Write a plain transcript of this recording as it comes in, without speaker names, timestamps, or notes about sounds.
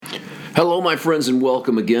Hello, my friends, and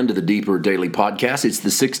welcome again to the Deeper Daily Podcast. It's the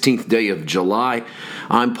 16th day of July.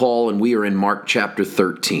 I'm Paul, and we are in Mark chapter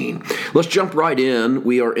 13. Let's jump right in.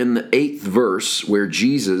 We are in the 8th verse where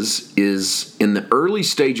Jesus is in the early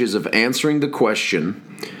stages of answering the question,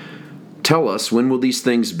 tell us, when will these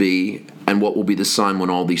things be, and what will be the sign when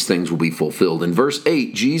all these things will be fulfilled? In verse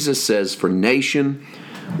 8, Jesus says, for nation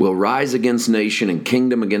will rise against nation and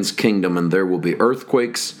kingdom against kingdom, and there will be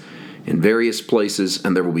earthquakes in various places,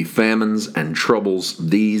 and there will be famines and troubles.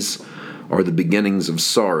 These are the beginnings of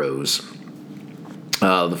sorrows.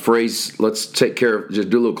 The phrase, let's take care of, just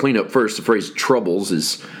do a little cleanup first. The phrase troubles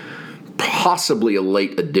is possibly a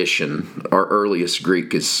late addition. Our earliest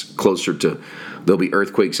Greek is closer to, there'll be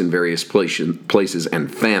earthquakes in various places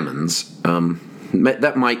and famines.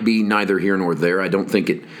 That might be neither here nor there. I don't think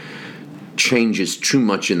it changes too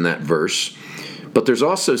much in that verse. But there's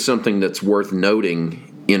also something that's worth noting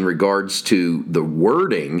in regards to the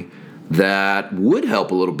wording that would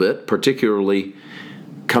help a little bit, particularly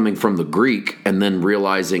coming from the Greek, and then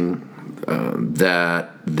realizing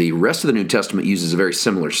that the rest of the New Testament uses a very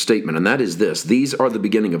similar statement, and that is this: these are the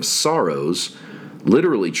beginning of sorrows.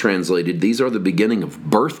 Literally translated, these are the beginning of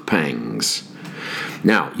birth pangs.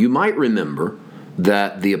 Now, you might remember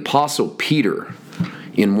that the Apostle Peter,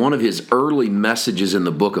 in one of his early messages in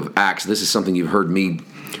the book of Acts, this is something you've heard me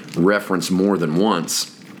reference more than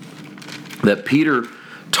once, that Peter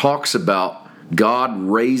talks about God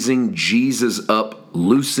raising Jesus up,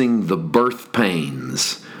 loosing the birth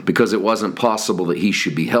pains, because it wasn't possible that he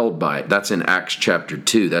should be held by it. That's in Acts chapter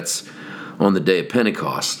 2. That's on the day of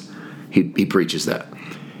Pentecost. He preaches that.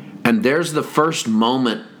 And there's the first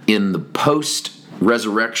moment in the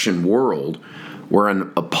post-resurrection world where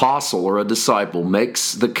an apostle or a disciple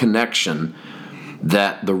makes the connection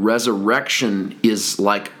that the resurrection is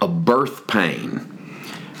like a birth pain.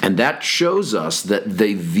 And that shows us that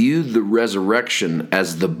they viewed the resurrection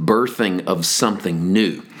as the birthing of something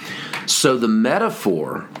new. So the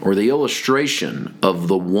metaphor or the illustration of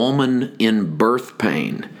the woman in birth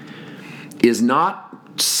pain is not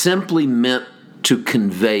simply meant to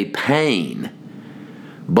convey pain,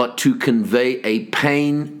 but to convey a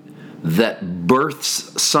pain that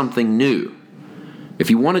births something new. If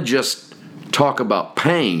you want to just talk about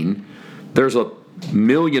pain, there's a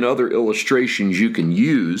million other illustrations you can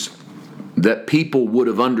use that people would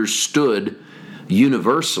have understood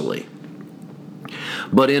universally.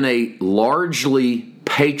 But in a largely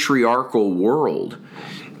patriarchal world,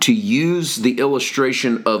 to use the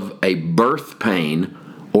illustration of a birth pain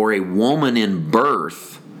or a woman in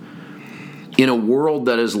birth in a world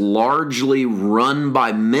that is largely run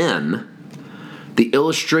by men, the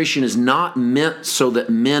illustration is not meant so that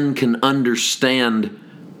men can understand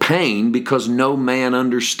pain, because no man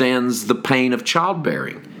understands the pain of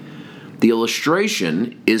childbearing. The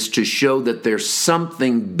illustration is to show that there's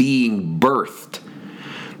something being birthed,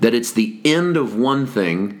 that it's the end of one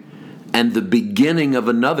thing and the beginning of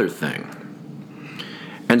another thing.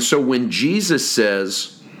 And so when Jesus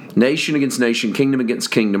says, nation against nation, kingdom against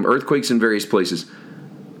kingdom, earthquakes in various places,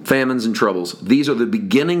 famines and troubles, these are the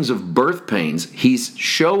beginnings of birth pains, he's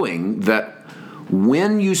showing that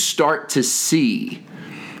when you start to see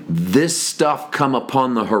this stuff come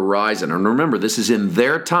upon the horizon, and remember, this is in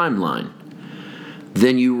their timeline,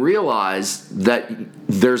 then you realize that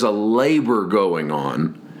there's a labor going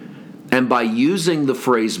on. And by using the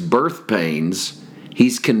phrase birth pains,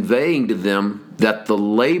 he's conveying to them that the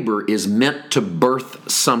labor is meant to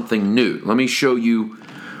birth something new. Let me show you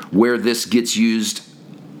where this gets used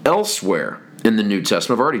elsewhere in the New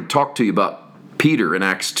Testament. I've already talked to you about Peter in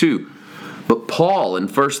Acts 2. But Paul in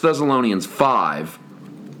 1 Thessalonians 5,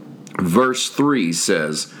 verse 3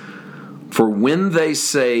 says, for when they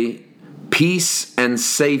say peace and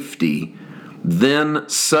safety, then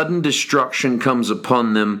sudden destruction comes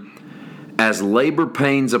upon them as labor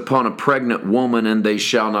pains upon a pregnant woman, and they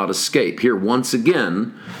shall not escape. Here, once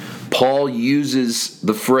again, Paul uses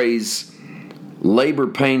the phrase labor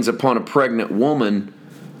pains upon a pregnant woman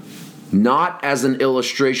not as an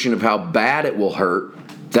illustration of how bad it will hurt.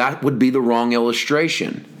 That would be the wrong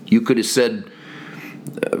illustration. You could have said,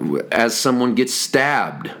 as someone gets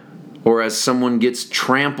stabbed, or as someone gets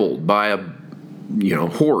trampled by a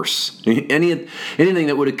horse. Anything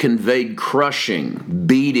that would have conveyed crushing,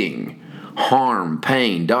 beating, harm,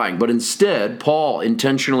 pain, dying. But instead, Paul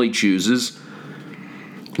intentionally chooses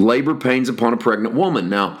labor pains upon a pregnant woman.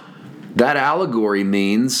 Now, that allegory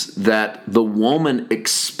means that the woman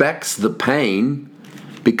expects the pain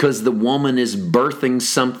because the woman is birthing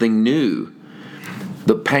something new.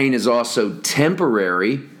 The pain is also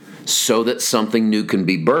temporary so that something new can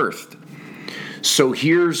be birthed. So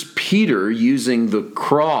here's Peter using the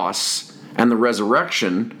cross and the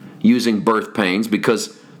resurrection, using birth pains,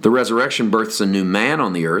 because the resurrection births a new man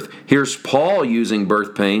on the earth. Here's Paul using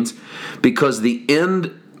birth pains because the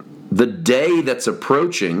day that's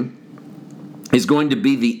approaching is going to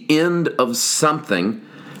be the end of something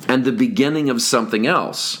and the beginning of something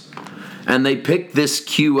else. And they pick this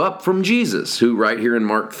cue up from Jesus, who right here in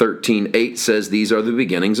Mark 13:8 says these are the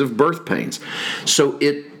beginnings of birth pains. So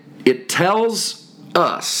it tells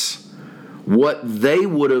us what they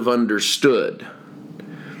would have understood.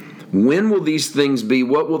 When will these things be?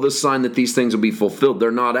 What will the sign that these things will be fulfilled?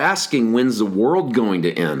 They're not asking when's the world going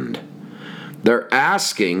to end. They're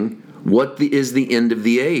asking what is the end of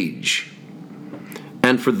the age.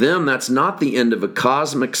 And for them, that's not the end of a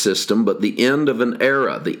cosmic system, but the end of an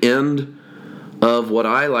era, the end of what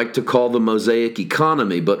I like to call the Mosaic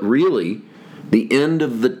economy, but really the end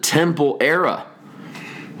of the temple era.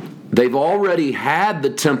 They've already had the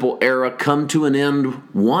temple era come to an end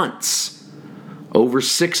once, over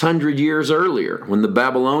 600 years earlier, when the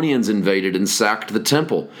Babylonians invaded and sacked the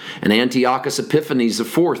temple. And Antiochus Epiphanes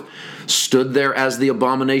IV stood there as the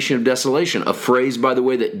abomination of desolation, a phrase, by the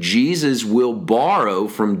way, that Jesus will borrow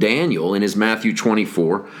from Daniel in his Matthew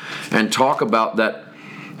 24 and talk about that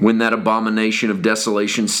when that abomination of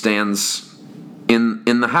desolation stands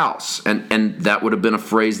in the house. And that would have been a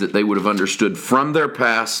phrase that they would have understood from their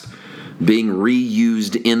past being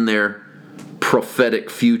reused in their prophetic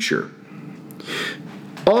future.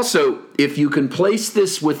 Also, if you can place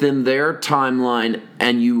this within their timeline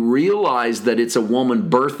and you realize that it's a woman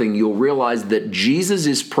birthing, you'll realize that Jesus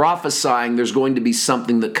is prophesying there's going to be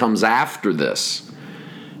something that comes after this.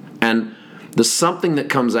 And the something that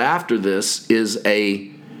comes after this is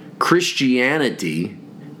a Christianity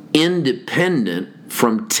independent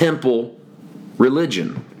from temple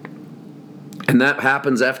religion. And that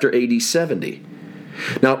happens after AD 70.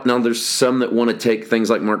 Now there's some that want to take things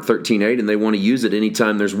like Mark 13:8 and they want to use it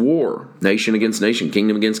anytime there's war, nation against nation,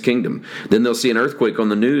 kingdom against kingdom. Then they'll see an earthquake on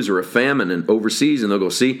the news or a famine and overseas and they'll go,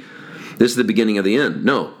 see, this is the beginning of the end.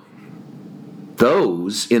 No.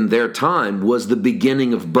 Those, in their time, was the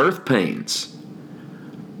beginning of birth pains.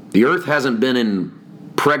 The earth hasn't been in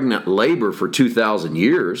pregnant labor for 2,000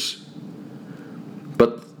 years,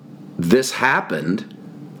 but this happened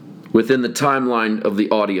within the timeline of the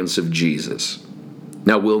audience of Jesus.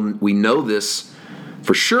 Now, we know this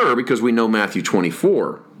for sure because we know Matthew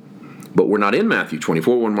 24, but we're not in Matthew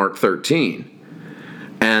 24, we're in Mark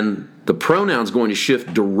 13. And the pronoun's going to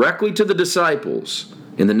shift directly to the disciples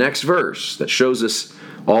in the next verse that shows us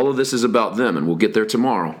all of this is about them, and we'll get there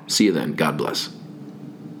tomorrow. See you then. God bless.